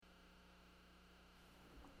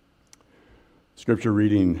Scripture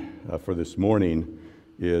reading for this morning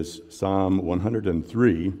is Psalm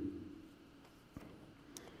 103,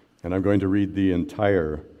 and I'm going to read the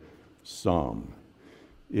entire psalm.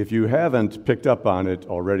 If you haven't picked up on it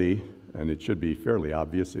already, and it should be fairly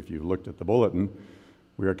obvious if you've looked at the bulletin,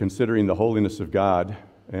 we are considering the holiness of God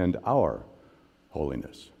and our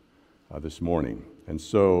holiness this morning. And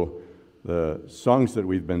so the songs that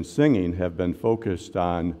we've been singing have been focused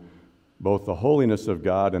on both the holiness of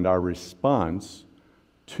God and our response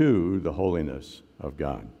to the holiness of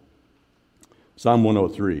God. Psalm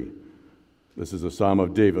 103. This is a psalm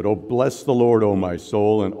of David. Oh, bless the Lord, O my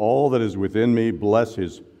soul, and all that is within me, bless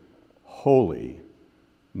his holy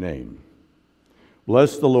name.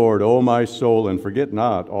 Bless the Lord, O my soul, and forget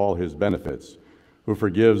not all his benefits, who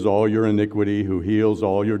forgives all your iniquity, who heals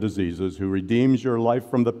all your diseases, who redeems your life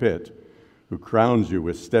from the pit, who crowns you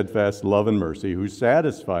with steadfast love and mercy, who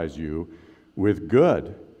satisfies you with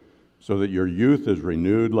good, so that your youth is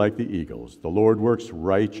renewed like the eagles. The Lord works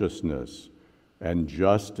righteousness and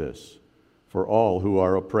justice for all who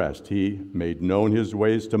are oppressed. He made known his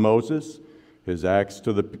ways to Moses, his acts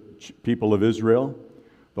to the people of Israel.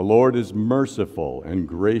 The Lord is merciful and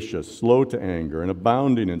gracious, slow to anger, and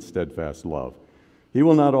abounding in steadfast love. He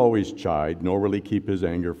will not always chide, nor will he keep his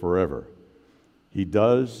anger forever. He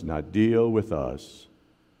does not deal with us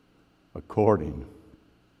according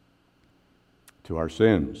to our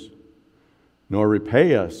sins, nor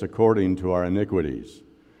repay us according to our iniquities.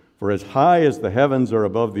 For as high as the heavens are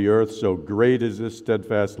above the earth, so great is his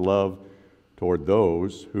steadfast love toward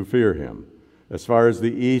those who fear him. As far as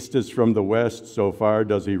the east is from the west, so far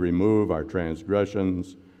does he remove our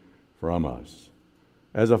transgressions from us.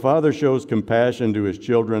 As a father shows compassion to his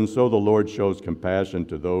children, so the Lord shows compassion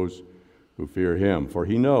to those who fear him. For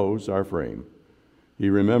he knows our frame. He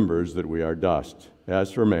remembers that we are dust.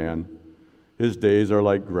 As for man, his days are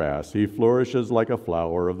like grass. He flourishes like a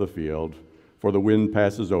flower of the field, for the wind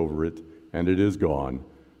passes over it, and it is gone,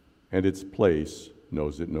 and its place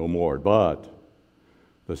knows it no more. But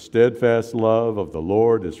the steadfast love of the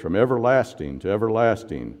Lord is from everlasting to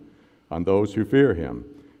everlasting on those who fear him,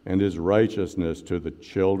 and his righteousness to the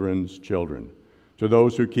children's children, to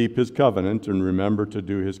those who keep his covenant and remember to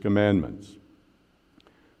do his commandments.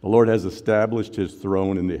 The Lord has established his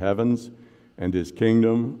throne in the heavens, and his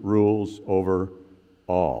kingdom rules over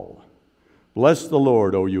all. Bless the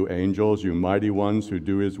Lord, O you angels, you mighty ones who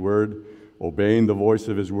do his word, obeying the voice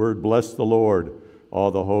of his word. Bless the Lord,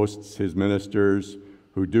 all the hosts, his ministers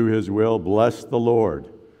who do his will. Bless the Lord,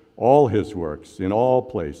 all his works in all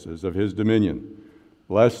places of his dominion.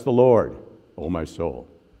 Bless the Lord, O my soul.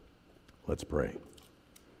 Let's pray.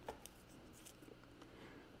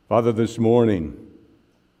 Father, this morning,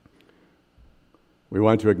 we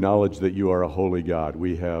want to acknowledge that you are a holy God.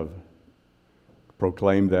 We have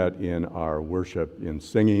proclaimed that in our worship in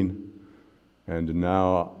singing. And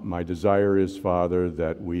now my desire is, Father,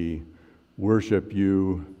 that we worship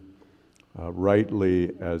you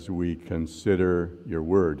rightly as we consider your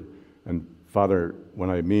word. And Father, when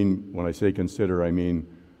I say consider, I mean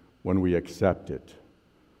when we accept it,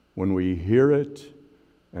 when we hear it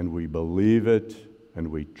and we believe it and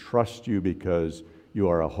we trust you because you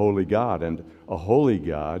are a holy God, and a holy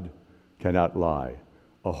God cannot lie.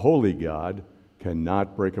 A holy God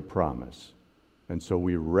cannot break a promise. And so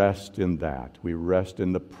we rest in that. We rest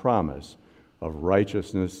in the promise of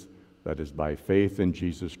righteousness that is by faith in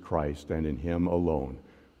Jesus Christ and in him alone.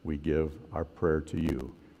 We give our prayer to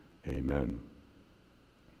you. Amen.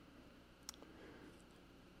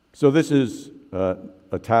 So this is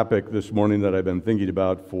a topic this morning that I've been thinking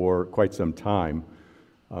about for quite some time.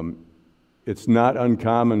 It's not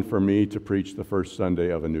uncommon for me to preach the first Sunday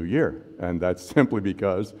of a new year, and that's simply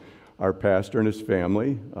because our pastor and his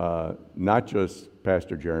family, not just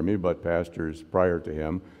Pastor Jeremy, but pastors prior to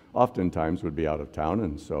him, oftentimes would be out of town,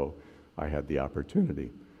 and so I had the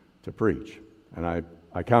opportunity to preach. And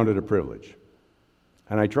I count it a privilege.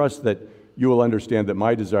 And I trust that you will understand that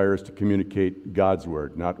my desire is to communicate God's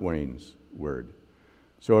word, not Wayne's word.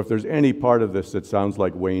 So if there's any part of this that sounds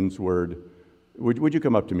like Wayne's word, would you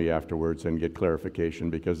come up to me afterwards and get clarification,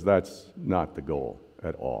 because that's not the goal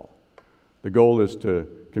at all. The goal is to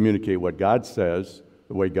communicate what God says,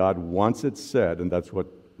 the way God wants it said, and that's what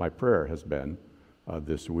my prayer has been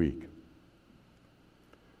this week.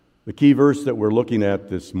 The key verse that we're looking at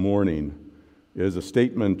this morning is a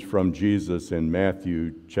statement from Jesus in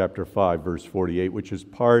Matthew chapter 5, verse 48, which is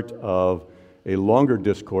part of a longer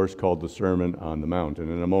discourse called the Sermon on the Mount. And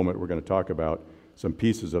in a moment, we're going to talk about some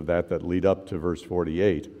pieces of that lead up to verse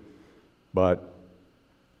 48. But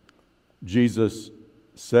Jesus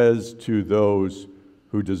says to those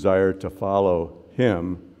who desire to follow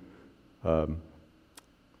him,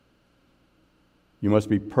 You must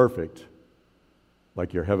be perfect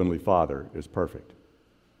like your heavenly Father is perfect.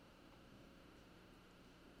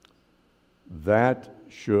 That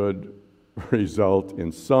should result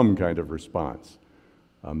in some kind of response.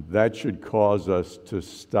 That should cause us to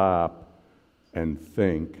stop and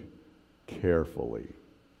think carefully.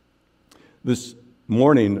 This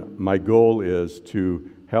morning, my goal is to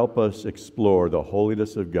help us explore the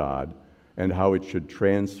holiness of God and how it should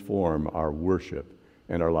transform our worship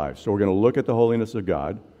and our lives. So we're going to look at the holiness of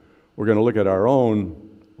God. We're going to look at our own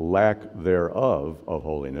lack thereof of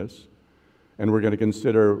holiness. And we're going to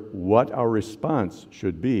consider what our response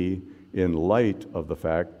should be in light of the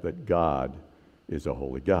fact that God is a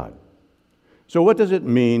holy God. So what does it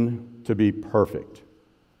mean to be perfect?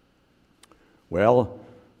 Well,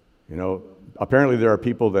 apparently there are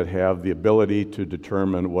people that have the ability to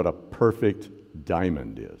determine what a perfect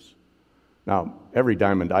diamond is. Now, every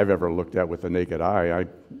diamond I've ever looked at with the naked eye, I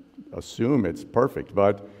assume it's perfect.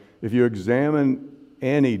 But if you examine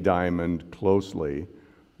any diamond closely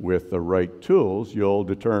with the right tools, you'll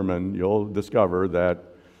discover that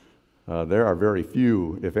there are very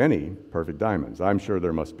few, if any, perfect diamonds. I'm sure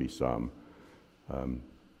there must be some.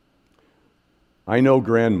 I know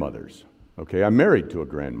grandmothers. Okay, I'm married to a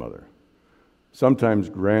grandmother. Sometimes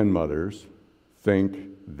grandmothers think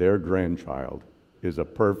their grandchild is a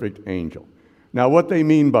perfect angel. Now, what they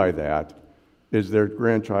mean by that is their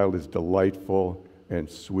grandchild is delightful and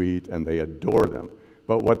sweet, and they adore them.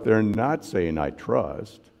 But what they're not saying, I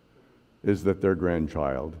trust, is that their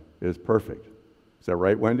grandchild is perfect. Is that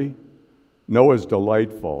right, Wendy? Noah's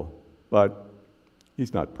delightful, but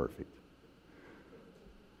he's not perfect.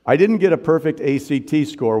 I didn't get a perfect ACT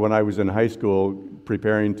score when I was in high school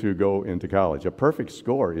preparing to go into college. A perfect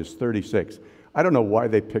score is 36. I don't know why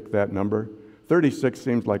they picked that number. 36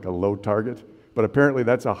 seems like a low target, but apparently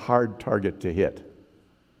that's a hard target to hit.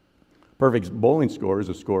 Perfect bowling score is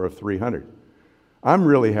a score of 300. I'm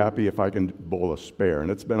really happy if I can bowl a spare, and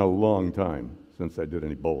it's been a long time since I did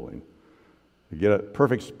any bowling. To get a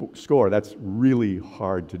perfect score, that's really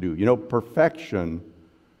hard to do. Perfection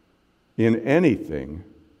in anything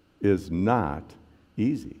is not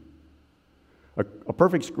easy. A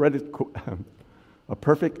perfect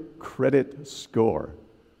credit score,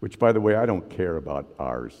 which, by the way, I don't care about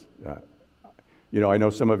ours. I know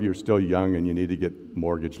some of you are still young and you need to get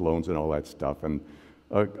mortgage loans and all that stuff, and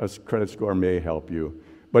a credit score may help you.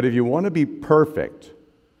 But if you want to be perfect,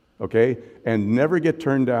 okay, and never get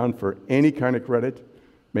turned down for any kind of credit,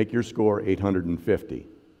 make your score 850.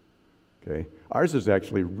 Okay? Ours is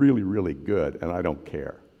actually really, really good, and I don't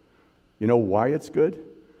care. You know why it's good?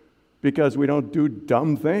 Because we don't do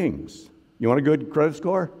dumb things. You want a good credit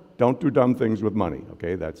score? Don't do dumb things with money,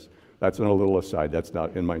 okay? That's in a little aside. That's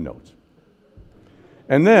not in my notes.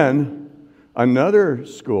 And then another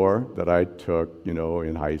score that I took,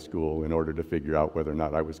 in high school in order to figure out whether or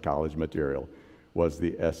not I was college material was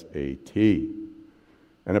the SAT.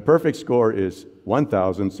 And a perfect score is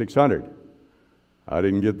 1,600. I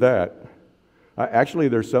didn't get that. Actually,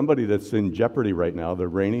 there's somebody that's in jeopardy right now. The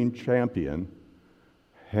reigning champion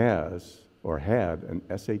has or had an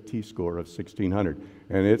SAT score of 1,600.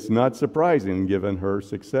 And it's not surprising given her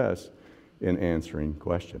success in answering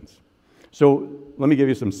questions. So let me give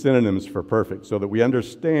you some synonyms for perfect so that we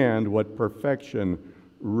understand what perfection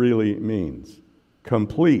really means.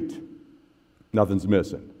 Complete. Nothing's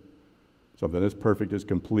missing. Something that's perfect is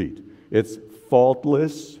complete. It's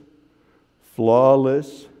faultless,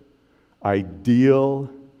 flawless, ideal,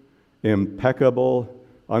 impeccable,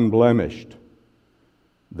 unblemished.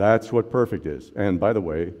 That's what perfect is. And by the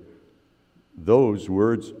way, those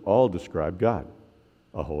words all describe God,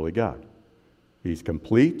 a holy God. He's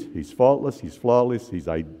complete, he's faultless, he's flawless, he's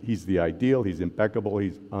the ideal, he's impeccable,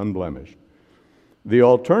 he's unblemished. The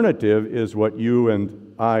alternative is what you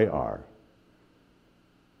and I are.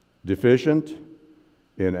 Deficient,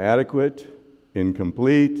 inadequate,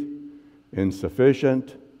 incomplete,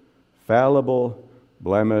 insufficient, fallible,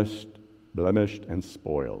 blemished, and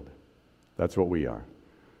spoiled. That's what we are.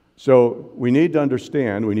 So we need to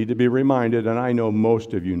understand, we need to be reminded, and I know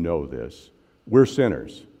most of you know this, we're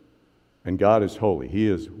sinners, and God is holy. He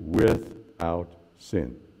is without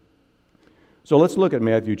sin. So let's look at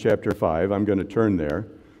Matthew chapter 5. I'm going to turn there,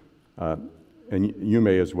 and you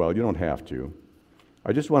may as well. You don't have to.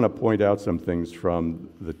 I just want to point out some things from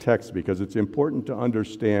the text because it's important to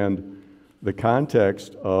understand the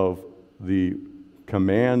context of the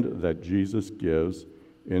command that Jesus gives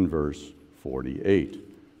in verse 48.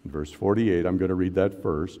 In verse 48, I'm going to read that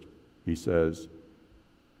first. He says,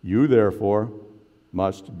 "You therefore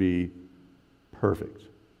must be perfect,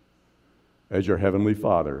 as your heavenly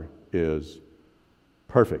Father is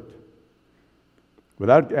perfect."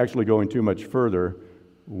 Without actually going too much further,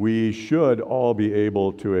 we should all be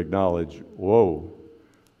able to acknowledge, whoa,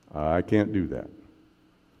 I can't do that.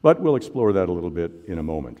 But we'll explore that a little bit in a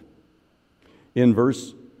moment. In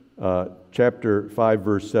chapter 5,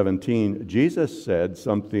 verse 17, Jesus said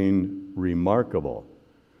something remarkable.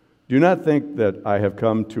 Do not think that I have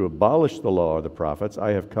come to abolish the law or the prophets. I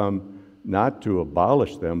have come not to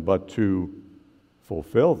abolish them, but to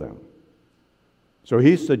fulfill them. So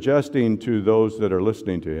he's suggesting to those that are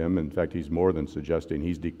listening to him, in fact, he's more than suggesting,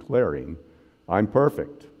 he's declaring, I'm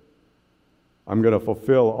perfect. I'm going to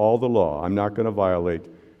fulfill all the law. I'm not going to violate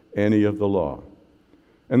any of the law.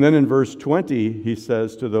 And then in verse 20, he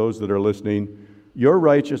says to those that are listening, your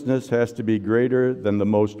righteousness has to be greater than the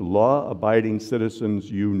most law-abiding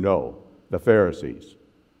citizens you know, the Pharisees.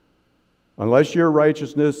 Unless your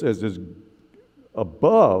righteousness is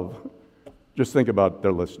above, just think about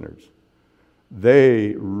their listeners.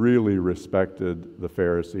 They really respected the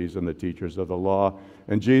Pharisees and the teachers of the law.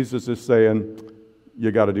 And Jesus is saying, you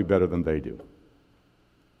got to do better than they do.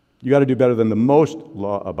 You got to do better than the most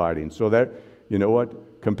law-abiding. So that, you know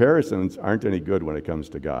what? Comparisons aren't any good when it comes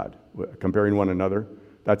to God. Comparing one another,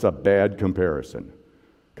 that's a bad comparison.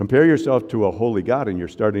 Compare yourself to a holy God and you're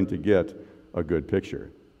starting to get a good picture.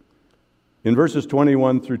 In verses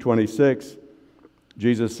 21 through 26,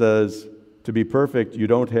 Jesus says, to be perfect, you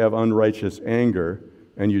don't have unrighteous anger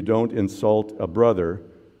and you don't insult a brother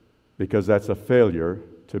because that's a failure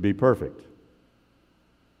to be perfect.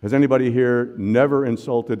 Has anybody here never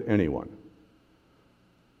insulted anyone?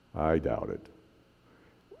 I doubt it.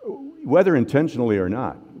 Whether intentionally or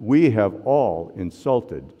not, we have all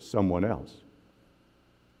insulted someone else.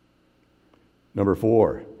 Number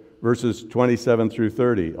 4, verses 27 through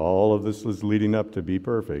 30. All of this is leading up to be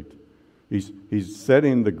perfect. He's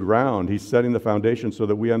setting the ground, he's setting the foundation so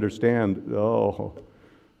that we understand, oh,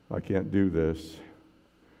 I can't do this.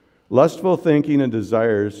 Lustful thinking and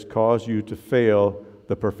desires cause you to fail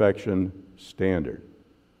the perfection standard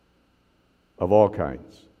of all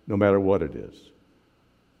kinds, no matter what it is.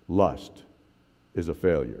 Lust is a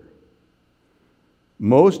failure.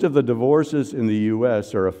 Most of the divorces in the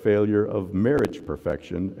U.S. are a failure of marriage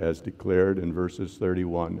perfection, as declared in verses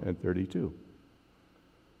 31 and 32.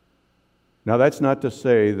 Now, that's not to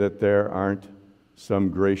say that there aren't some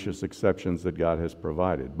gracious exceptions that God has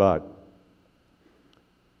provided, but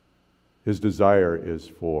his desire is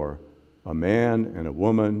for a man and a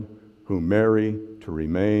woman who marry to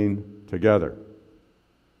remain together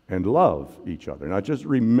and love each other. Not just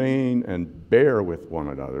remain and bear with one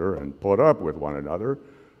another and put up with one another,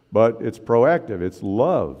 but it's proactive. It's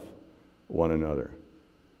love one another.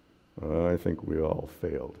 I think we all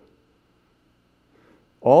failed.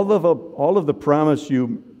 All of the promises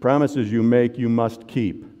you make, you must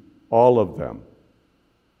keep. All of them.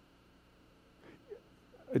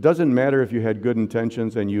 It doesn't matter if you had good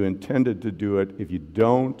intentions and you intended to do it. If you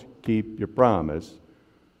don't keep your promise,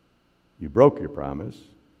 you broke your promise.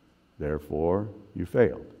 Therefore, you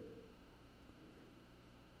failed.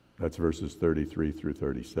 That's verses 33 through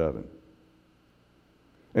 37.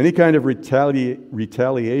 Any kind of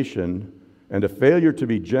retaliation and a failure to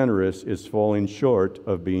be generous is falling short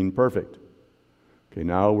of being perfect. Okay,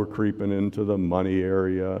 now we're creeping into the money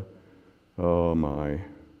area. Oh my.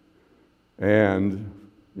 And,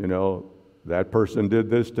 you know, that person did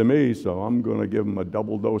this to me, so I'm going to give them a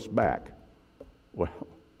double dose back. Well,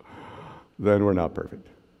 then we're not perfect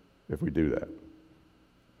if we do that.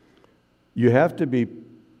 You have to be,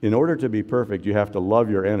 in order to be perfect, you have to love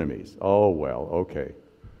your enemies. Oh, well, okay.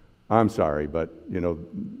 I'm sorry, but, you know,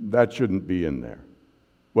 that shouldn't be in there.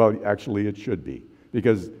 Well, actually, it should be.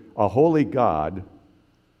 Because a holy God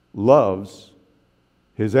loves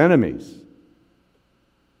his enemies.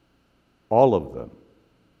 All of them.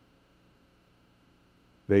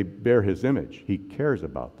 They bear his image. He cares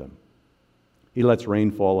about them. He lets rain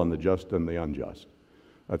fall on the just and the unjust.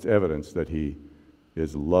 That's evidence that he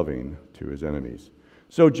is loving to his enemies.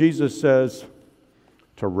 So Jesus says,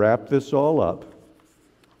 to wrap this all up,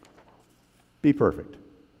 be perfect.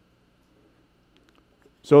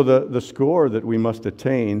 So the score that we must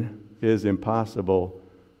attain is impossible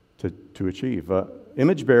to achieve.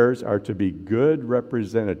 Image bearers are to be good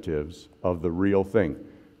representatives of the real thing.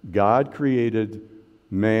 God created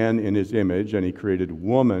man in his image, and he created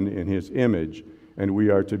woman in his image, and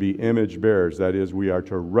we are to be image bearers. That is, we are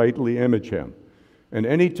to rightly image him. And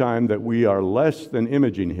any time that we are less than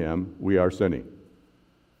imaging him, we are sinning.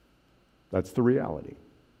 That's the reality.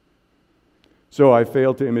 So I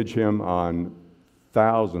failed to image him on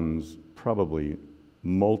thousands, probably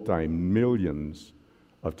multi-millions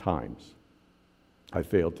of times. I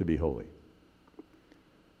failed to be holy.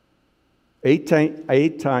 Eight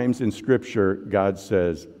times in Scripture, God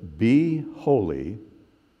says, "Be holy,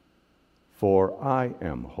 for I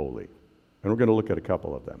am holy." And we're going to look at a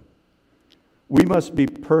couple of them. We must be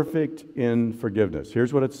perfect in forgiveness.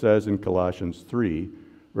 Here's what it says in Colossians 3,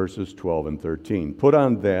 verses 12 and 13. "Put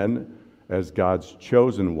on then, as God's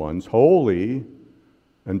chosen ones, holy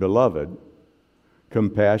and beloved,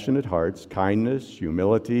 compassionate hearts, kindness,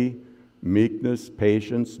 humility, meekness,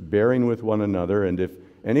 patience, bearing with one another, and if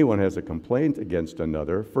anyone has a complaint against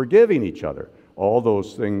another, forgiving each other." All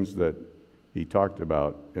those things that he talked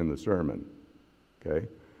about in the sermon. Okay?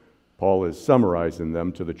 Paul is summarizing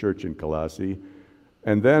them to the church in Colossae.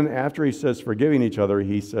 And then after he says forgiving each other,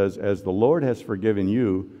 he says, "As the Lord has forgiven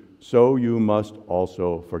you, so you must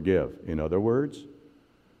also forgive." In other words,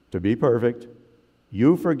 to be perfect,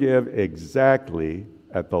 you forgive exactly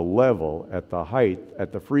at the level, at the height,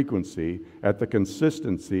 at the frequency, at the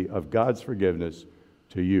consistency of God's forgiveness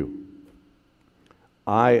to you.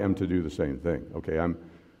 I am to do the same thing. Okay,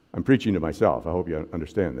 I'm preaching to myself. I hope you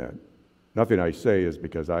understand that. Nothing I say is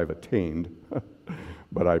because I've attained,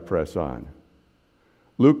 but I press on.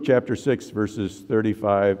 Luke chapter 6, verses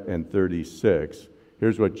 35 and 36.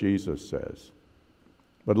 Here's what Jesus says.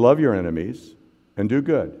 "But love your enemies and do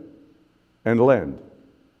good and lend.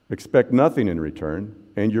 Expect nothing in return,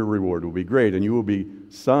 and your reward will be great, and you will be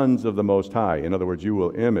sons of the Most High." In other words, you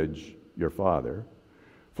will image your Father.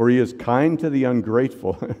 "For he is kind to the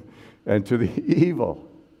ungrateful and to the evil."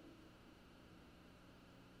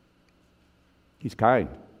 He's kind.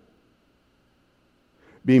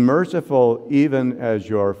 "Be merciful even as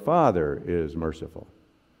your Father is merciful."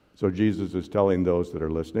 So Jesus is telling those that are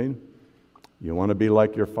listening, you want to be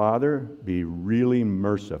like your Father? Be really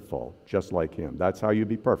merciful, just like him. That's how you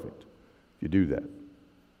be perfect, if you do that.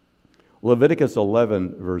 Leviticus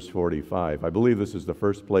 11, verse 45. I believe this is the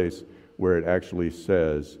first place where it actually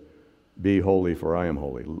says, "Be holy, for I am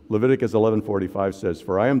holy." Leviticus 11:45 says,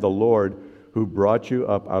 "For I am the Lord who brought you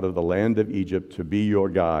up out of the land of Egypt to be your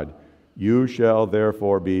God. You shall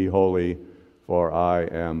therefore be holy, for I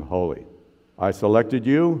am holy. I selected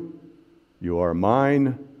you. You are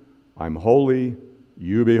mine. I'm holy.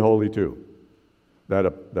 You be holy too."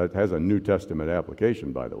 That has a New Testament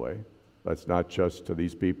application, by the way. That's not just to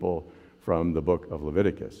these people from the book of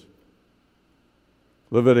Leviticus.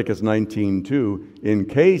 Leviticus 19:2, in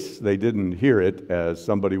case they didn't hear it as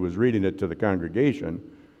somebody was reading it to the congregation,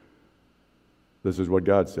 this is what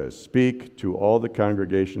God says. "Speak to all the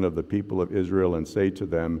congregation of the people of Israel and say to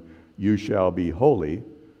them, you shall be holy,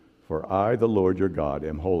 for I, the Lord your God,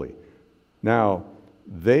 am holy." Now,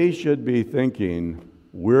 they should be thinking,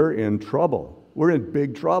 we're in trouble. We're in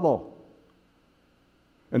big trouble.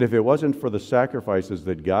 And if it wasn't for the sacrifices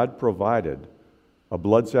that God provided, a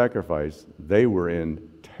blood sacrifice, they were in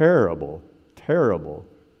terrible, terrible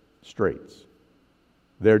straits.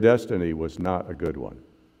 Their destiny was not a good one.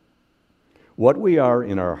 What we are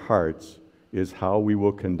in our hearts is how we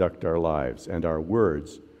will conduct our lives, and our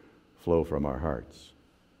words flow from our hearts.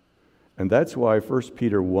 And that's why 1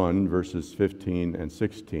 Peter 1, verses 15 and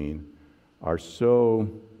 16 are so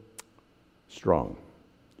strong.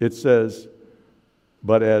 It says,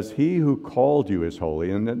 "But as he who called you is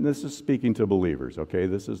holy," and this is speaking to believers, okay?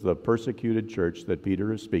 This is the persecuted church that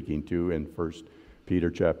Peter is speaking to in 1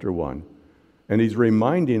 Peter chapter 1. And he's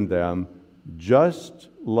reminding them, just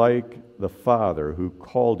like the Father who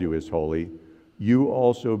called you is holy, you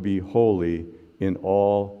also be holy in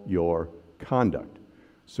all your conduct.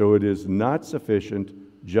 So it is not sufficient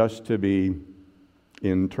just to be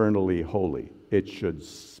internally holy. It should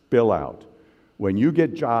spill out. When you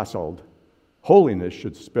get jostled, holiness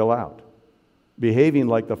should spill out. Behaving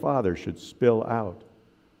like the Father should spill out.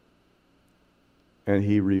 And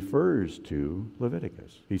he refers to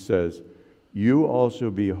Leviticus. He says, "You also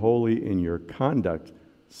be holy in your conduct,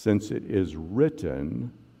 since it is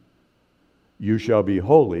written, you shall be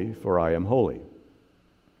holy, for I am holy."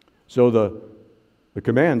 So the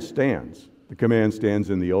command stands. The command stands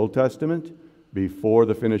in the Old Testament before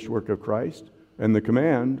the finished work of Christ, and the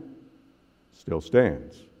command still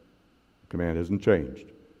stands. The command hasn't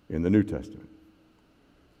changed in the New Testament.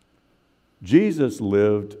 Jesus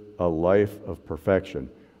lived a life of perfection.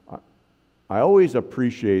 I always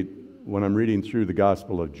appreciate when I'm reading through the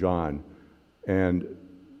Gospel of John and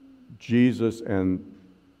Jesus and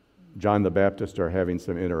John the Baptist are having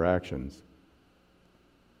some interactions.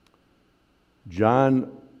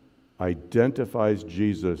 John identifies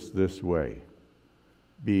Jesus this way: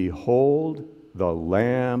 "Behold the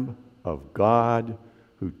Lamb of God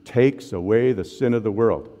who takes away the sin of the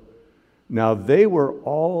world." Now they were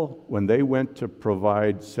all, when they went to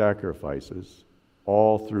provide sacrifices,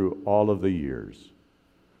 all through all of the years,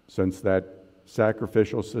 since that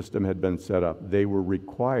sacrificial system had been set up, they were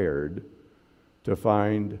required to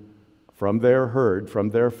find from their herd, from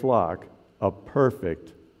their flock, a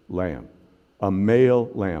perfect lamb, a male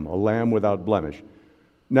lamb, a lamb without blemish.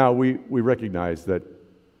 Now, we recognize that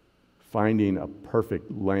finding a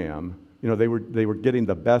perfect lamb, they were getting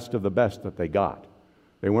the best of the best that they got.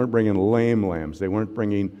 They weren't bringing lame lambs. They weren't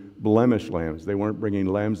bringing blemished lambs. They weren't bringing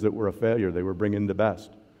lambs that were a failure. They were bringing the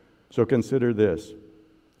best. So consider this.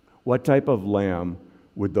 What type of lamb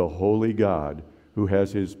would the holy God, who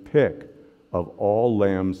has his pick of all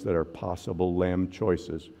lambs that are possible lamb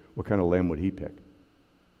choices, what kind of lamb would he pick?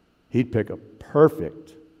 He'd pick a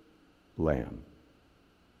perfect lamb.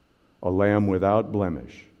 A lamb without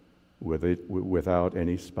blemish, without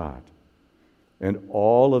any spot. And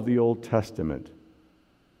all of the Old Testament,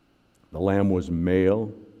 the lamb was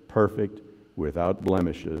male, perfect, without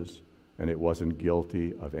blemishes, and it wasn't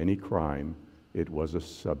guilty of any crime. It was a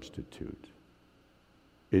substitute.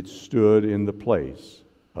 It stood in the place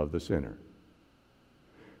of the sinner.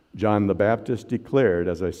 John the Baptist declared,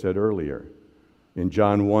 as I said earlier, in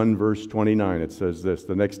John 1, verse 29, it says this,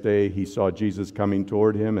 "The next day he saw Jesus coming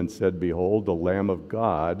toward him and said, 'Behold, the Lamb of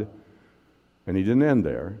God.'" And he didn't end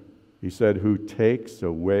there. He said, "Who takes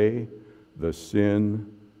away the sin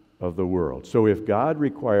of the world." So if God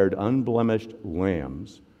required unblemished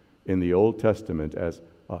lambs in the Old Testament as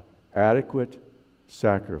an adequate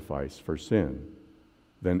sacrifice for sin,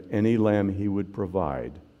 then any lamb he would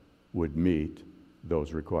provide would meet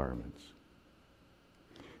those requirements.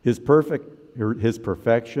 His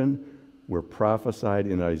perfection were prophesied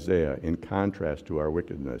in Isaiah in contrast to our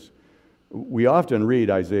wickedness. We often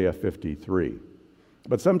read Isaiah 53,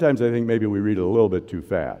 but sometimes I think maybe we read it a little bit too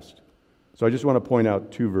fast. So I just want to point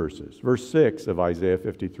out two verses. Verse 6 of Isaiah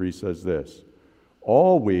 53 says this,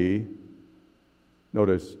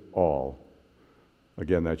 notice all,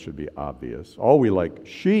 again that should be obvious, all we like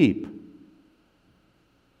sheep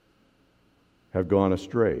have gone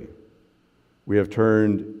astray. We have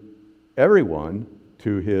turned everyone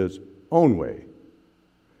to his own way,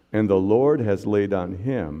 and the Lord has laid on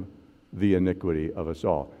him the iniquity of us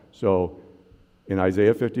all. So in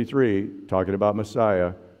Isaiah 53, talking about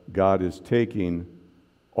Messiah, God is taking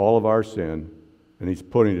all of our sin and he's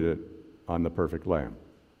putting it on the perfect lamb.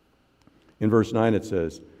 In verse 9 it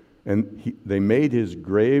says, "And they made his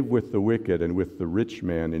grave with the wicked and with the rich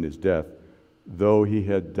man in his death, though he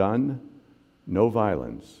had done no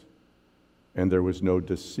violence, and there was no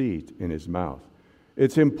deceit in his mouth."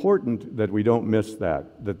 It's important that we don't miss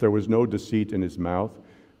that there was no deceit in his mouth,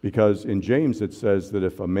 because in James it says that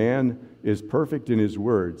if a man is perfect in his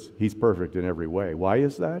words, he's perfect in every way. Why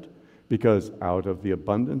is that? Because out of the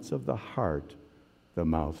abundance of the heart, the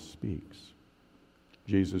mouth speaks.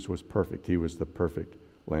 Jesus was perfect. He was the perfect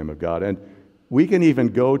Lamb of God. And we can even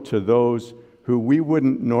go to those who we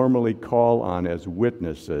wouldn't normally call on as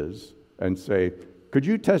witnesses and say, "Could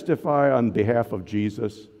you testify on behalf of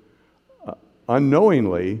Jesus?"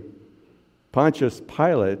 Unknowingly, Pontius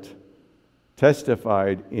Pilate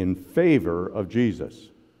testified in favor of Jesus.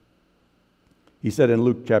 He said in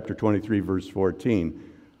Luke chapter 23, verse 14,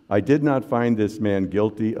 "I did not find this man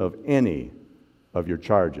guilty of any of your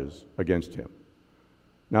charges against him."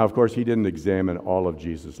 Now, of course, he didn't examine all of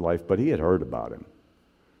Jesus' life, but he had heard about him.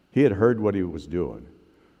 He had heard what he was doing.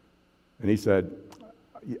 And he said,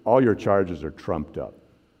 "All your charges are trumped up.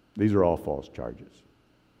 These are all false charges."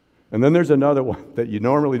 And then there's another one that you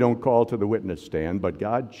normally don't call to the witness stand, but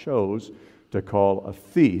God chose to call a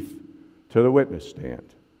thief to the witness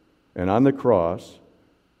stand. And on the cross,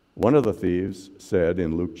 one of the thieves said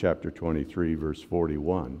in Luke chapter 23, verse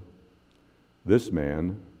 41, "This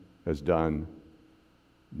man has done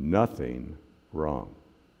nothing wrong."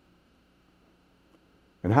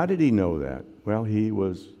 And how did he know that? Well, he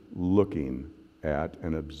was looking at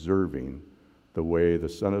and observing the way the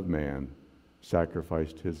Son of Man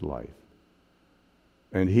sacrificed his life.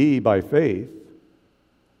 And he, by faith,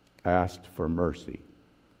 asked for mercy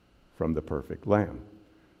from the perfect Lamb.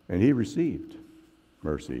 And he received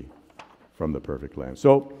mercy from the perfect Lamb.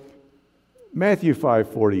 So, Matthew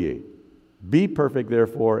 5:48, "Be perfect,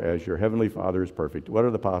 therefore, as your heavenly Father is perfect." What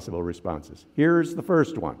are the possible responses? Here's the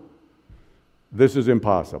first one. This is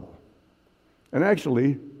impossible. And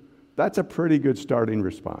actually, that's a pretty good starting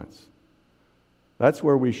response. That's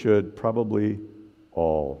where we should probably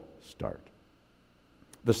all start.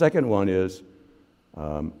 The second one is,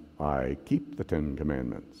 I keep the 10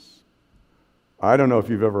 Commandments. I don't know if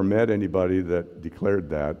you've ever met anybody that declared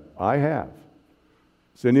that. I have.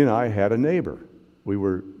 Cindy and I had a neighbor. We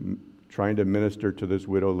were trying to minister to this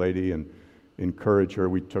widow lady and encourage her.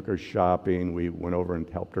 We took her shopping. We went over and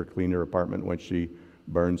helped her clean her apartment when she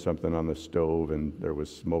burned something on the stove and there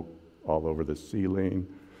was smoke all over the ceiling.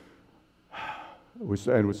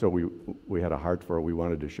 So we had a heart for her. We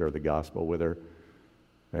wanted to share the gospel with her.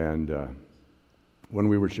 And when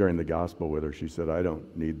we were sharing the gospel with her, she said, I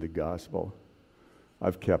don't need the gospel.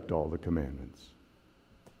 I've kept all the commandments.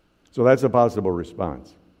 So that's a possible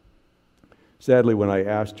response. Sadly, when I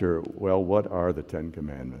asked her, well, what are the 10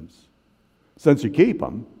 Commandments? Since you keep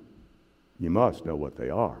them, you must know what they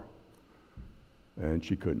are. And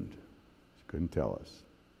she couldn't. She couldn't tell us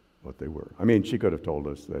what they were. I mean, she could have told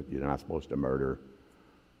us that you're not supposed to murder,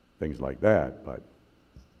 things like that, but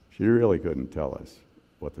she really couldn't tell us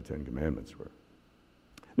what the 10 Commandments were.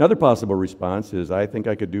 Another possible response is, I think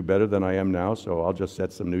I could do better than I am now, so I'll just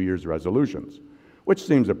set some New Year's resolutions, which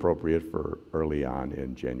seems appropriate for early on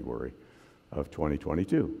in January of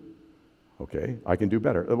 2022. Okay, I can do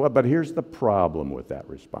better. But here's the problem with that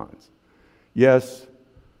response. Yes,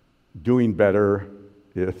 doing better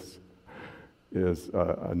is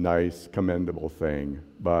a nice, commendable thing,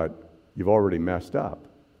 but you've already messed up.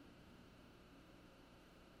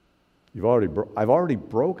 I've already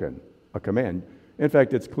broken a command. In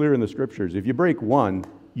fact, it's clear in the Scriptures. If you break one,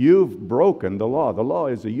 you've broken the law. The law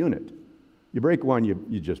is a unit. You break one, you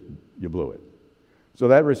blew it. So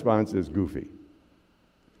that response is goofy.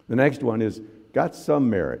 The next one is got some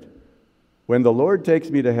merit. When the Lord takes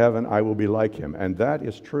me to heaven, I will be like him. And that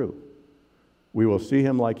is true. We will see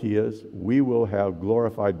him like he is. We will have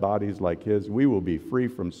glorified bodies like his. We will be free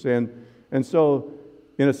from sin. And so,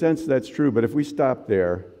 in a sense, that's true. But if we stop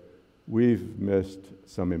there, we've missed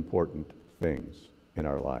some important things in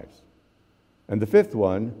our lives. And the fifth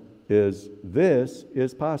one is this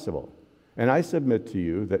is possible. And I submit to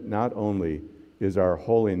you that not only is our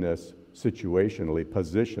holiness situationally,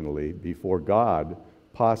 positionally before God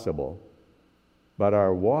possible, but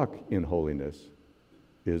our walk in holiness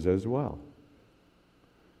is as well.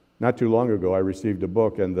 Not too long ago, I received a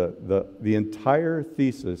book, and the entire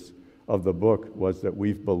thesis of the book was that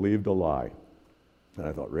we've believed a lie. And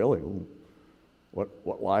I thought, really?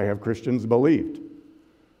 What lie have Christians believed?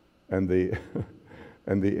 And the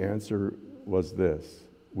answer was this: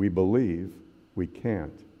 we believe we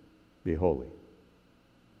can't be holy.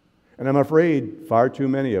 And I'm afraid far too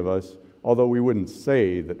many of us, although we wouldn't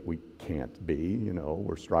say that we can't be,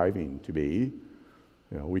 we're striving to be.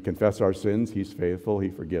 We confess our sins, he's faithful, he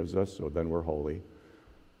forgives us, so then we're holy.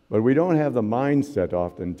 But we don't have the mindset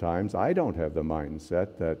oftentimes, I don't have the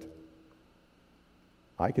mindset that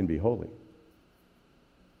I can be holy.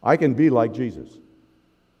 I can be like Jesus.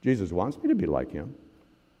 Jesus wants me to be like him.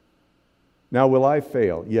 Now, will I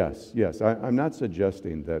fail? Yes. I'm not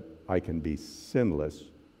suggesting that I can be sinless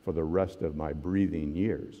for the rest of my breathing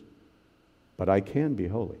years, but I can be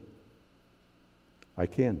holy. I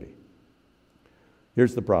can be.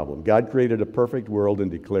 Here's the problem. God created a perfect world and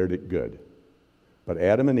declared it good. But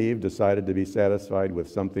Adam and Eve decided to be satisfied with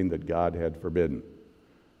something that God had forbidden.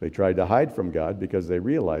 They tried to hide from God because they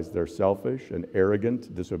realized their selfish and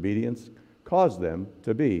arrogant disobedience caused them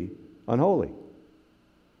to be unholy.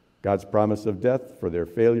 God's promise of death for their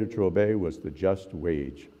failure to obey was the just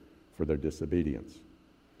wage for their disobedience.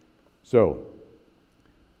 So,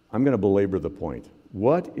 I'm going to belabor the point.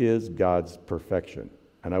 What is God's perfection?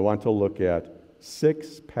 And I want to look at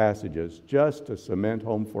 6 passages just to cement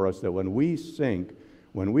home for us that when we sing,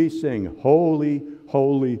 holy,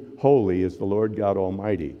 holy, holy is the Lord God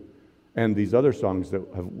Almighty, and these other songs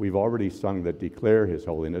that we've already sung that declare his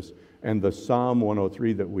holiness, and the Psalm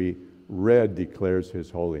 103 that we read declares his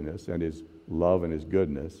holiness and his love and his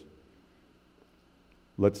goodness,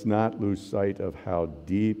 let's not lose sight of how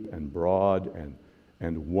deep and broad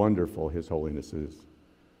and wonderful his holiness is.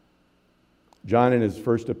 John, in his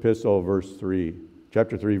first epistle,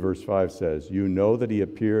 chapter 3, verse 5 says, "You know that he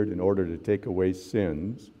appeared in order to take away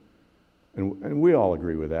sins." And we all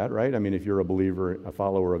agree with that, right? I mean, if you're a believer, a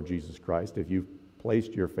follower of Jesus Christ, if you've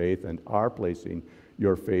placed your faith and are placing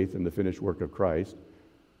your faith in the finished work of Christ,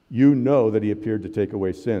 you know that he appeared to take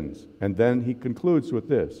away sins. And then he concludes with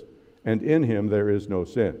this: "And in him there is no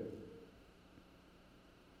sin."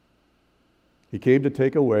 He came to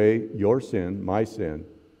take away your sin, my sin,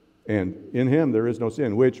 and in him there is no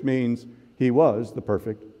sin, which means he was the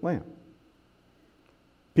perfect Lamb.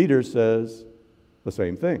 Peter says the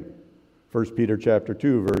same thing. 1 Peter chapter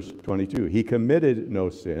 2, verse 22. "He committed no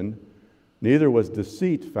sin, neither was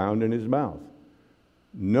deceit found in his mouth."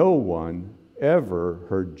 No one ever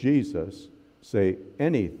heard Jesus say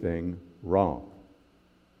anything wrong.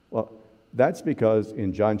 Well, that's because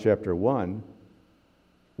in John chapter 1,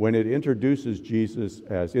 when it introduces Jesus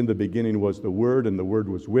as "in the beginning was the Word, and the Word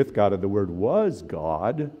was with God, and the Word was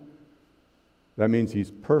God," that means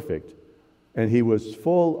he's perfect. And he was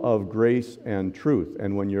full of grace and truth.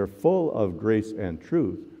 And when you're full of grace and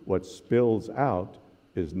truth, what spills out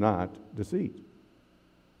is not deceit.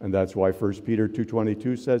 And that's why 1 Peter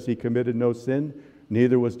 2:22 says he committed no sin,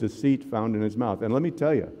 neither was deceit found in his mouth. And let me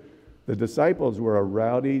tell you, the disciples were a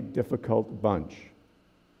rowdy, difficult bunch.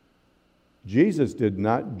 Jesus did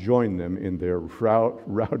not join them in their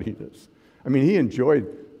rowdiness. I mean, he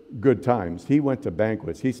enjoyed good times. He went to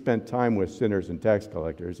banquets. He spent time with sinners and tax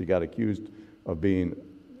collectors. He got accused of being,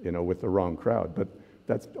 with the wrong crowd. But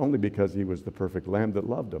that's only because he was the perfect lamb that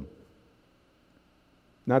loved them.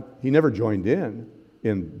 He never joined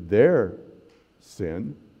in their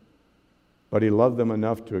sin, but he loved them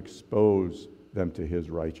enough to expose them to his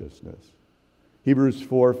righteousness. Hebrews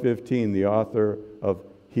 4:15, the author of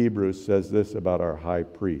Hebrews says this about our high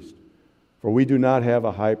priest. For we do not have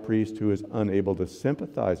a high priest who is unable to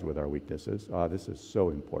sympathize with our weaknesses. This is so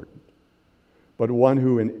important. But one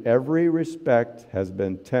who in every respect has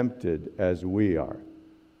been tempted as we are.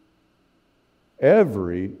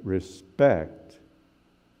 Every respect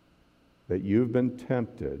that you've been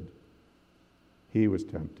tempted, he was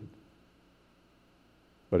tempted.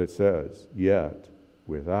 But it says, yet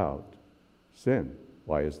without sin.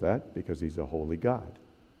 Why is that? Because he's a holy God.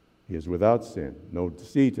 He is without sin, no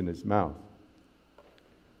deceit in his mouth.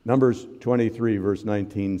 Numbers 23, verse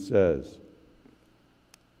 19 says,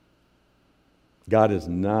 God is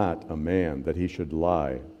not a man that he should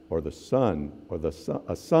lie, or a son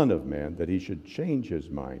of man that he should change his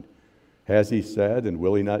mind. Has he said, and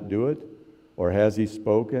will he not do it? Or has he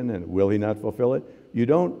spoken, and will he not fulfill it? You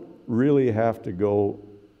don't really have to go.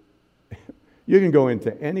 You can go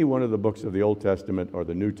into any one of the books of the Old Testament or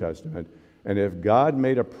the New Testament, and if God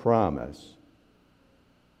made a promise,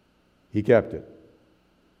 he kept it.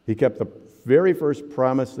 He kept the very first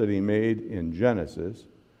promise that he made in Genesis,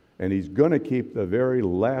 and he's going to keep the very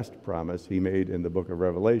last promise he made in the book of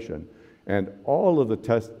Revelation. And all of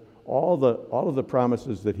the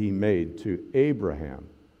promises that he made to Abraham,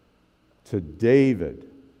 to David,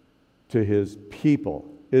 to his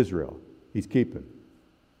people, Israel, he's keeping.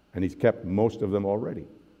 And he's kept most of them already.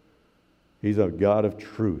 He's a God of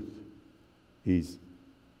truth. He's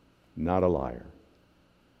not a liar.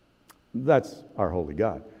 That's our holy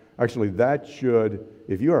God. Actually, that should,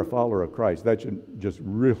 if you are a follower of Christ, that should just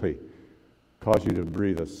really cause you to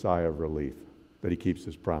breathe a sigh of relief that he keeps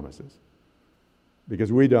his promises.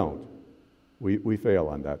 Because we don't. We fail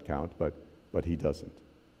on that count, but he doesn't.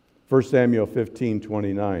 1 Samuel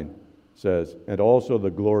 15:29 says, and also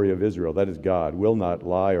the glory of Israel, that is God, will not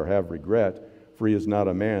lie or have regret, for he is not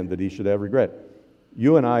a man that he should have regret.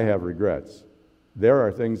 You and I have regrets. There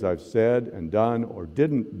are things I've said and done or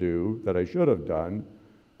didn't do that I should have done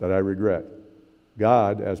that I regret.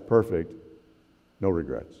 God, as perfect, no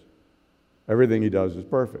regrets. Everything he does is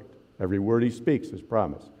perfect. Every word he speaks is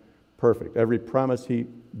promise. Perfect. Every promise he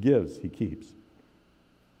gives, he keeps.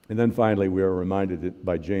 And then finally, we are reminded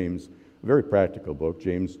by James, a very practical book,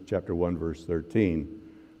 James chapter 1, verse 13.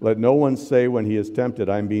 Let no one say when he is tempted,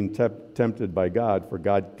 I'm being tempted by God, for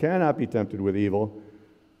God cannot be tempted with evil,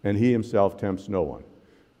 and he himself tempts no one.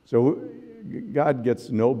 So God gets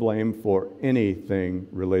no blame for anything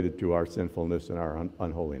related to our sinfulness and our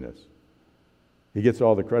unholiness. He gets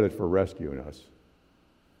all the credit for rescuing us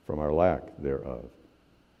from our lack thereof.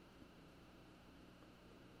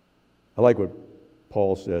 I like what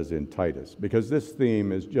Paul says in Titus, because this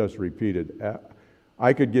theme is just repeated.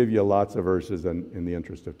 I could give you lots of verses, and in the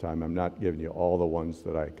interest of time, I'm not giving you all the ones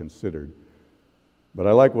that I considered. But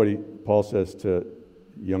I like what Paul says to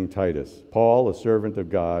young Titus. Paul, a servant of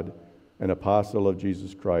God, an apostle of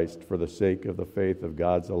Jesus Christ, for the sake of the faith of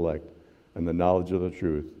God's elect and the knowledge of the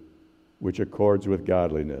truth, which accords with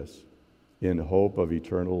godliness, in hope of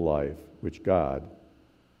eternal life, which God,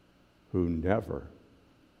 who never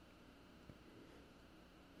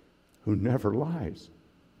lies,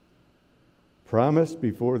 promised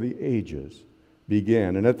before the ages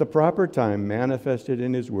began, and at the proper time manifested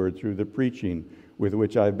in his word through the preaching with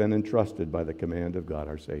which I've been entrusted by the command of God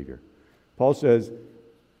our Savior. Paul says,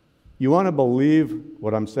 you want to believe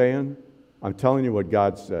what I'm saying? I'm telling you what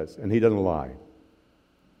God says, and he doesn't lie.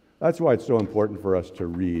 That's why it's so important for us to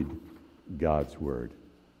read God's word.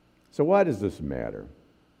 So why does this matter?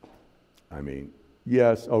 I mean,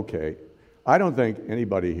 yes, okay. I don't think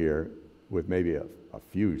anybody here, with maybe a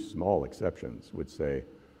few small exceptions, would say,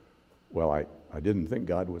 well, I didn't think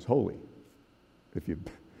God was holy.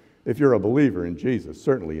 If you're a believer in Jesus,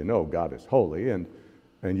 certainly you know God is holy, and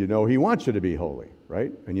you know he wants you to be holy,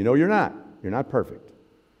 right? And you know you're not. You're not perfect.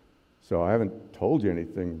 So I haven't told you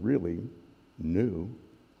anything really new,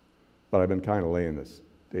 but I've been kind of laying the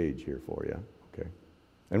stage here for you, okay?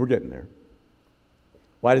 And we're getting there.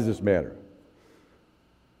 Why does this matter?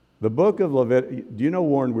 The book of Leviticus, do you know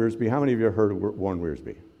Warren Wiersbe? How many of you have heard of Warren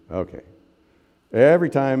Wiersbe? Okay. Every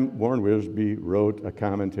time Warren Wiersbe wrote a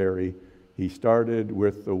commentary, he started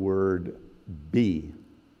with the word be,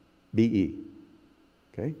 B-E,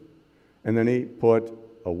 okay? And then he put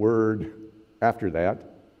a word after that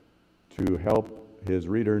to help his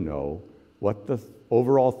reader know what the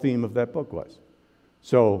overall theme of that book was.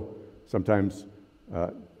 So sometimes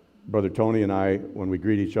Brother Tony and I, when we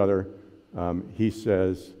greet each other, he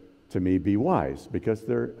says to me, be wise, because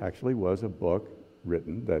there actually was a book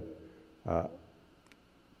written that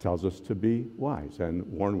tells us to be wise. And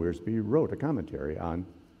Warren Wiersbe wrote a commentary on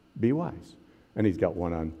be wise. And he's got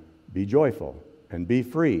one on be joyful and be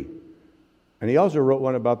free. And he also wrote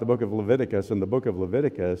one about the book of Leviticus. In the book of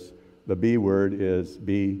Leviticus, the B word is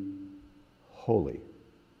be holy.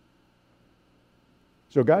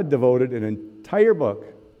 So God devoted an entire book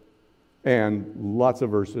and lots of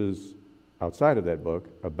verses outside of that book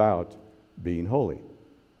about being holy.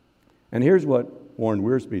 And here's what Warren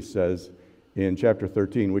Wiersbe says in chapter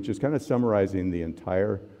 13, which is kind of summarizing the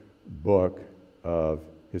entire book of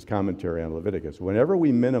his commentary on Leviticus. Whenever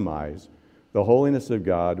we minimize the holiness of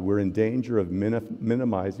God, we're in danger of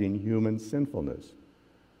minimizing human sinfulness.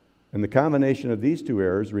 And the combination of these two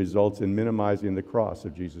errors results in minimizing the cross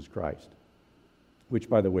of Jesus Christ, which,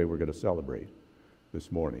 by the way, we're going to celebrate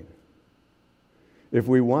this morning. If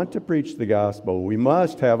we want to preach the gospel, we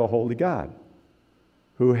must have a holy God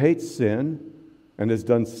who hates sin and has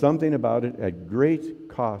done something about it at great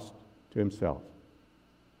cost to himself.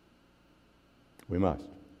 We must.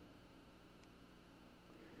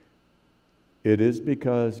 It is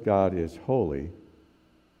because God is holy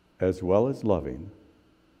as well as loving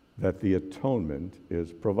that the atonement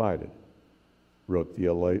is provided, wrote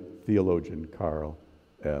theologian Carl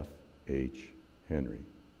F. H. Henry.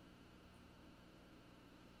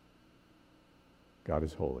 God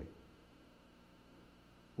is holy.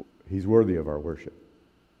 He's worthy of our worship.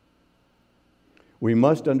 We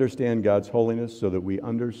must understand God's holiness so that we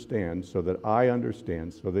understand, so that I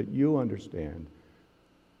understand, so that you understand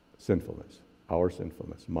sinfulness, our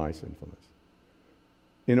sinfulness, my sinfulness.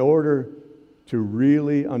 In order to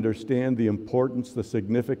really understand the importance, the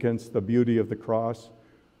significance, the beauty of the cross,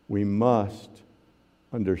 we must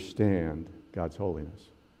understand God's holiness.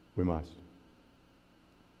 We must.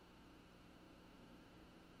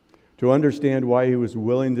 To understand why he was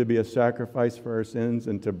willing to be a sacrifice for our sins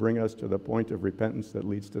and to bring us to the point of repentance that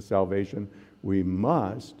leads to salvation, we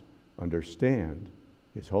must understand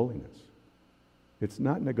his holiness. It's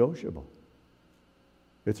not negotiable.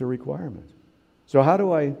 It's a requirement. So how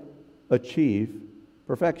do I achieve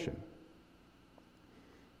perfection?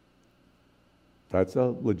 That's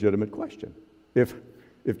a legitimate question. If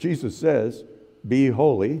Jesus says, be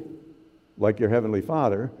holy like your heavenly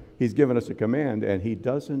Father, he's given us a command, and he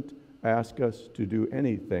doesn't ask us to do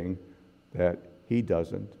anything that he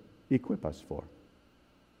doesn't equip us for.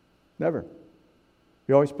 Never.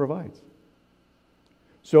 He always provides.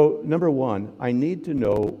 So, number one, I need to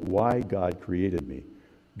know why God created me.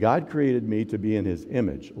 God created me to be in his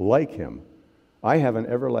image, like him. I have an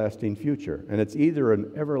everlasting future, and it's either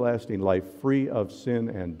an everlasting life free of sin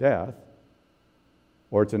and death,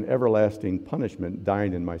 or it's an everlasting punishment,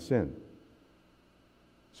 dying in my sin.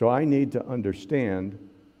 So I need to understand,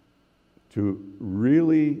 to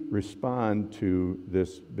really respond to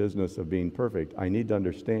this business of being perfect, I need to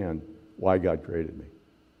understand why God created me.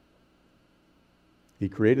 He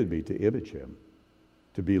created me to image him,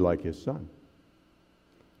 to be like his Son.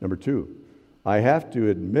 Number two, I have to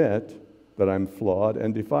admit that I'm flawed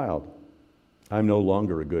and defiled. I'm no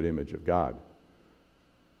longer a good image of God.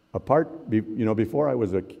 When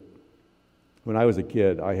I was a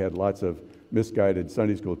kid, I had lots of misguided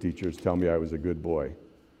Sunday school teachers tell me I was a good boy.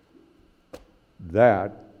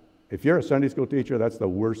 If you're a Sunday school teacher, that's the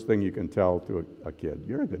worst thing you can tell to a kid.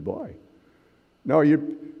 You're a good boy. No,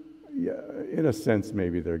 in a sense,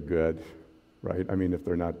 maybe they're good, right? I mean, if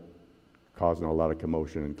they're not causing a lot of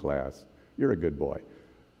commotion in class, you're a good boy.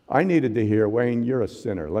 I needed to hear, Wayne, you're a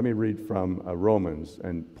sinner. Let me read from Romans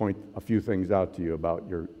and point a few things out to you about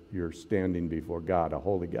your standing before God, a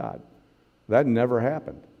holy God. That never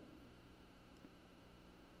happened.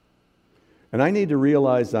 And I need to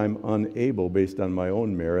realize I'm unable, based on my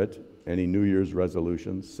own merit, any New Year's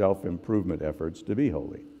resolutions, self-improvement efforts, to be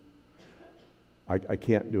holy. I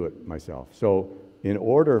can't do it myself. So in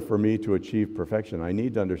order for me to achieve perfection, I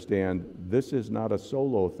need to understand this is not a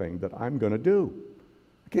solo thing that I'm going to do.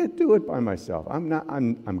 I can't do it by myself. I'm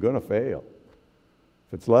going to fail.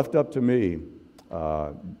 If it's left up to me,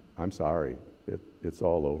 I'm sorry. It's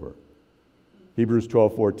all over. Hebrews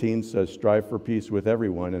 12:14 says, strive for peace with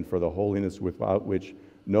everyone and for the holiness without which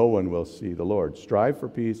no one will see the Lord. Strive for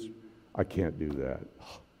peace. I can't do that.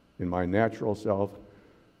 In my natural self,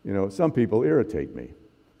 some people irritate me.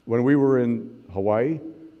 When we were in Hawaii,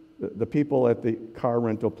 the people at the car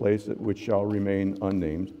rental place, which shall remain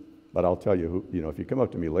unnamed, but I'll tell you who, if you come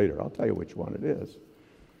up to me later, I'll tell you which one it is.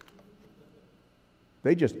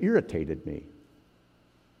 They just irritated me.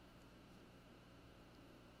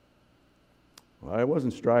 Well, I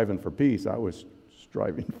wasn't striving for peace. I was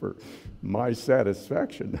striving for my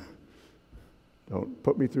satisfaction. Don't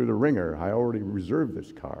put me through the ringer. I already reserved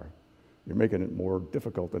this car. You're making it more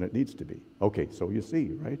difficult than it needs to be. Okay, so you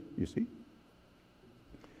see, right? You see?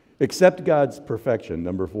 Accept God's perfection.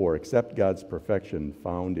 Number 4, accept God's perfection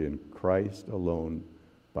found in Christ alone,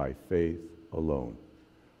 by faith alone.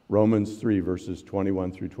 Romans 3, verses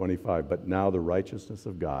 21 through 25. But now the righteousness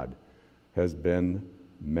of God has been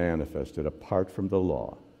manifested apart from the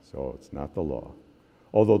law. So it's not the law.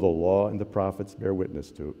 Although the law and the prophets bear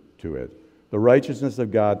witness to it. The righteousness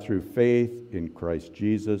of God through faith in Christ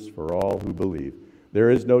Jesus for all who believe.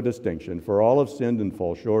 There is no distinction, for all have sinned and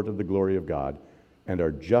fall short of the glory of God, and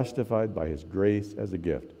are justified by his grace as a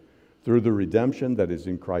gift, through the redemption that is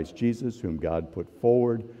in Christ Jesus, whom God put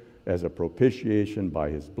forward as a propitiation by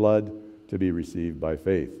his blood to be received by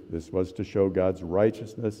faith. This was to show God's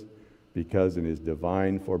righteousness, because in his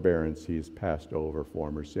divine forbearance he has passed over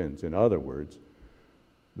former sins. In other words,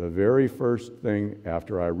 the very first thing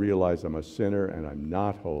after I realize I'm a sinner and I'm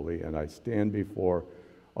not holy, and I stand before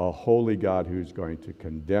a holy God who's going to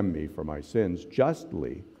condemn me for my sins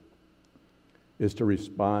justly, is to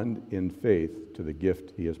respond in faith to the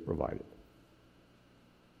gift he has provided.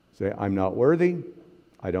 Say, I'm not worthy,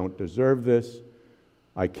 I don't deserve this,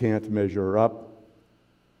 I can't measure up.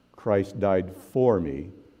 Christ died for me.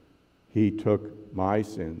 He took my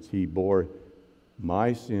sins, he bore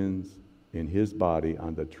my sins in his body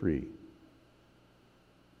on the tree.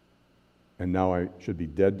 And now I should be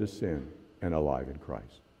dead to sin and alive in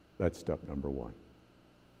Christ. That's step number 1.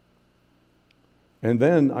 And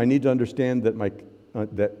then I need to understand that my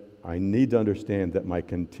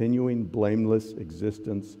continuing blameless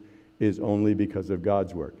existence is only because of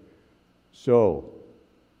God's work. So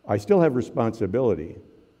I still have responsibility,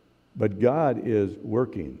 but God is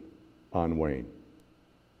working on Wayne.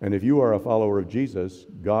 And if you are a follower of Jesus,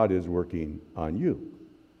 God is working on you.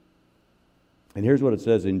 And here's what it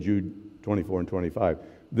says in Jude 24 and 25.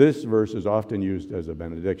 This verse is often used as a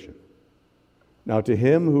benediction. Now to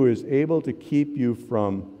him who is able to keep you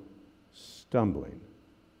from stumbling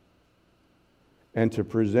and to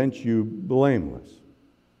present you blameless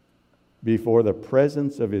before the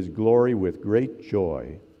presence of his glory with great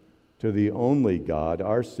joy, to the only God,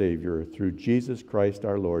 our Savior, through Jesus Christ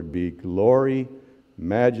our Lord, be glory,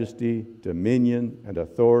 majesty, dominion, and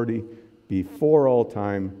authority before all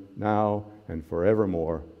time, now and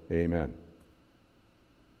forevermore. Amen.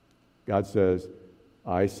 God says,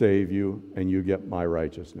 I save you and you get my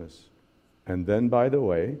righteousness. And then, by the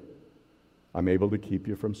way, I'm able to keep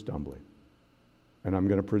you from stumbling. And I'm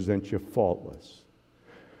going to present you faultless.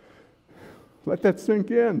 Let that sink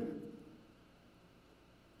in.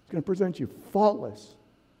 It's going to present you faultless.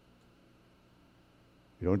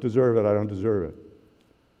 You don't deserve it, I don't deserve it.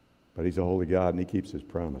 But he's a holy God and he keeps his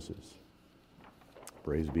promises.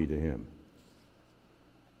 Praise be to him.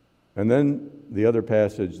 And then the other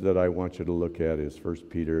passage that I want you to look at is 1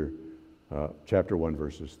 Peter chapter 1,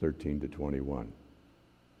 verses 13 to 21.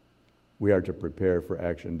 We are to prepare for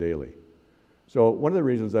action daily. So one of the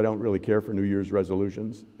reasons I don't really care for New Year's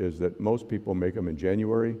resolutions is that most people make them in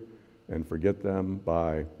January and forget them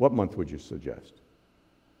by, what month would you suggest?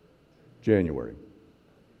 January.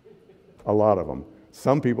 A lot of them.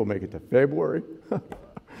 Some people make it to February.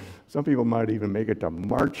 Some people might even make it to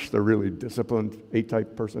March. They're really disciplined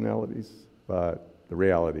A-type personalities. But the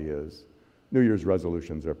reality is, New Year's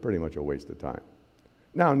resolutions are pretty much a waste of time.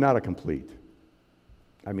 Now, not a complete.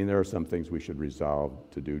 I mean, there are some things we should resolve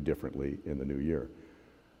to do differently in the new year.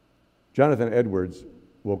 Jonathan Edwards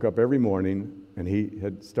woke up every morning and he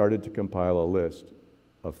had started to compile a list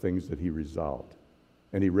of things that he resolved.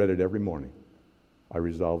 And he read it every morning. I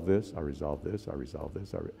resolved this, I resolved this, I resolved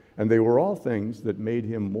this. And they were all things that made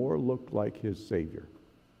him more look like his Savior.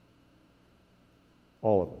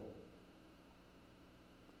 All of them.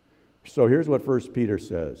 So here's what 1 Peter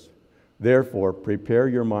says. Therefore, prepare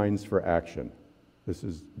your minds for action. This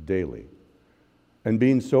is daily. And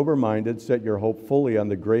being sober-minded, set your hope fully on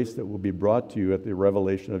the grace that will be brought to you at the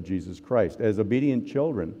revelation of Jesus Christ. As obedient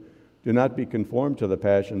children, do not be conformed to the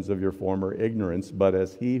passions of your former ignorance, but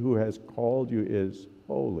as he who has called you is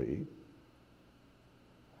holy,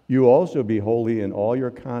 You also be holy in all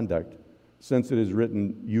your conduct, since it is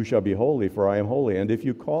written, you shall be holy, for I am holy. And if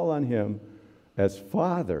you call on him as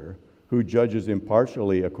Father, who judges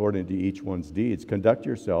impartially according to each one's deeds, conduct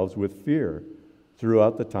yourselves with fear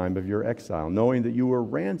throughout the time of your exile, knowing that you were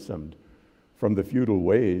ransomed from the futile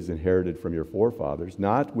ways inherited from your forefathers,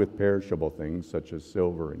 not with perishable things such as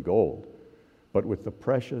silver and gold, but with the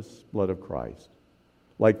precious blood of Christ,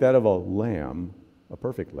 like that of a lamb, a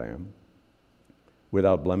perfect lamb,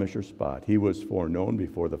 without blemish or spot. He was foreknown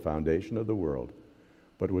before the foundation of the world,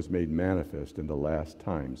 but was made manifest in the last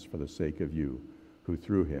times for the sake of you, who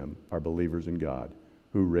through him are believers in God,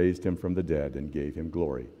 who raised him from the dead and gave him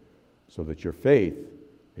glory, so that your faith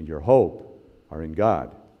and your hope are in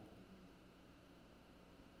God.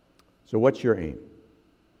 So what's your aim?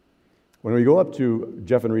 When we go up to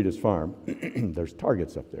Jeff and Rita's farm, there's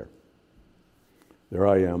targets up there. There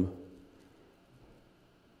I am,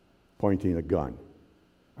 pointing a gun.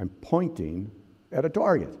 I'm pointing at a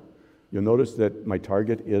target. You'll notice that my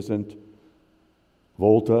target isn't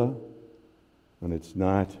Volta, and it's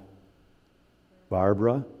not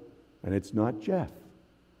Barbara, and it's not Jeff.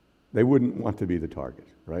 They wouldn't want to be the target,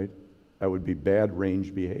 right? That would be bad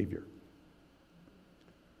range behavior.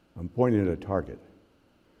 I'm pointing at a target.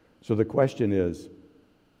 So the question is,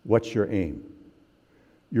 what's your aim?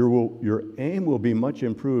 Your aim will be much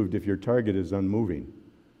improved if your target is unmoving.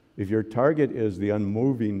 If your target is the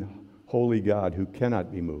unmoving holy God who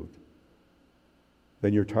cannot be moved,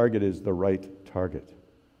 then your target is the right target.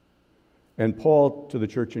 And Paul to the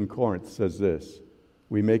church in Corinth says this,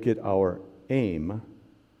 we make it our aim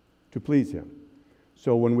to please him.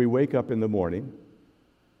 So when we wake up in the morning,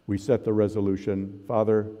 we set the resolution,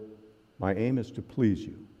 Father, my aim is to please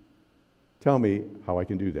you. Tell me how I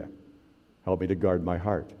can do that. Help me to guard my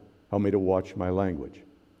heart. Help me to watch my language.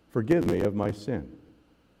 Forgive me of my sin.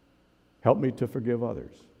 Help me to forgive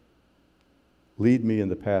others. Lead me in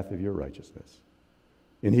the path of your righteousness.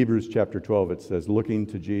 In Hebrews chapter 12, it says, looking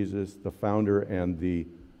to Jesus, the founder and the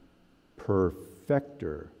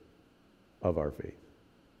perfecter of our faith.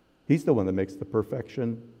 He's the one that makes the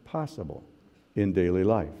perfection possible in daily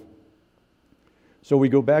life. So we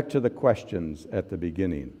go back to the questions at the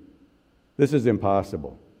beginning. This is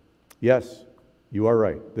impossible. Yes, you are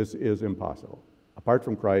right. This is impossible. Apart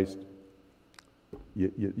from Christ,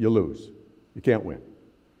 you lose. You can't win.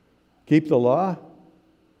 Keep the law.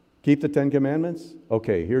 Keep the Ten Commandments.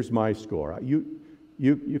 Okay, here's my score.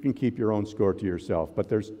 You can keep your own score to yourself, but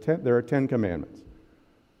there are 10 commandments.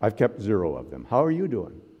 I've kept 0 of them. How are you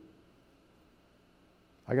doing?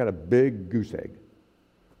 I got a big goose egg.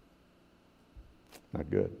 Not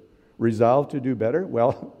good. Resolve to do better?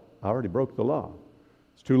 Well, I already broke the law.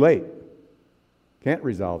 It's too late. Can't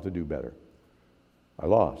resolve to do better. I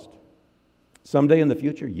lost. Someday in the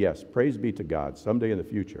future, yes, praise be to God. Someday in the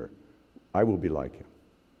future, I will be like him.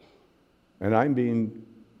 And I'm being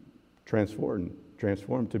transformed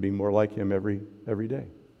to be more like him every day.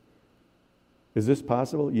 Is this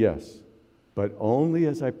possible? Yes. But only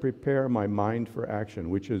as I prepare my mind for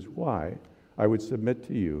action, which is why I would submit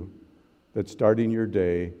to you that starting your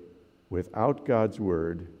day without God's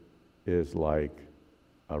word is like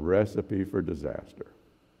a recipe for disaster.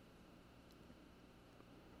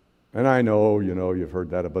 And I know, you've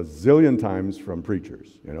heard that a bazillion times from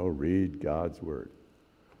preachers. Read God's word.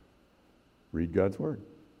 Read God's word.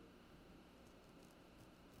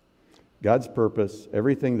 God's purpose,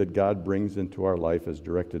 everything that God brings into our life is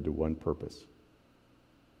directed to one purpose.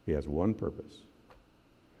 He has one purpose.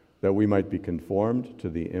 That we might be conformed to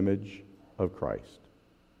the image of Christ.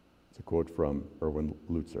 It's a quote from Erwin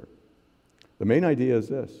Lutzer. The main idea is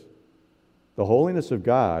this. The holiness of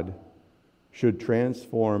God should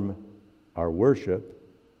transform our worship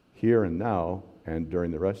here and now and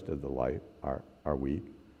during the rest of the life, our week,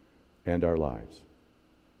 and our lives.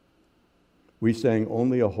 We sang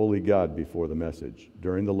Only a Holy God before the message.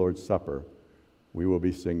 During the Lord's Supper, we will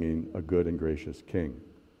be singing A Good and Gracious King.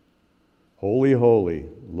 Holy, holy,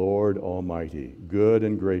 Lord Almighty, good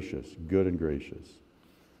and gracious, good and gracious.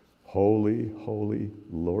 Holy, holy,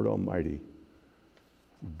 Lord Almighty,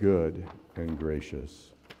 good and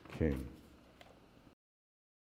gracious King.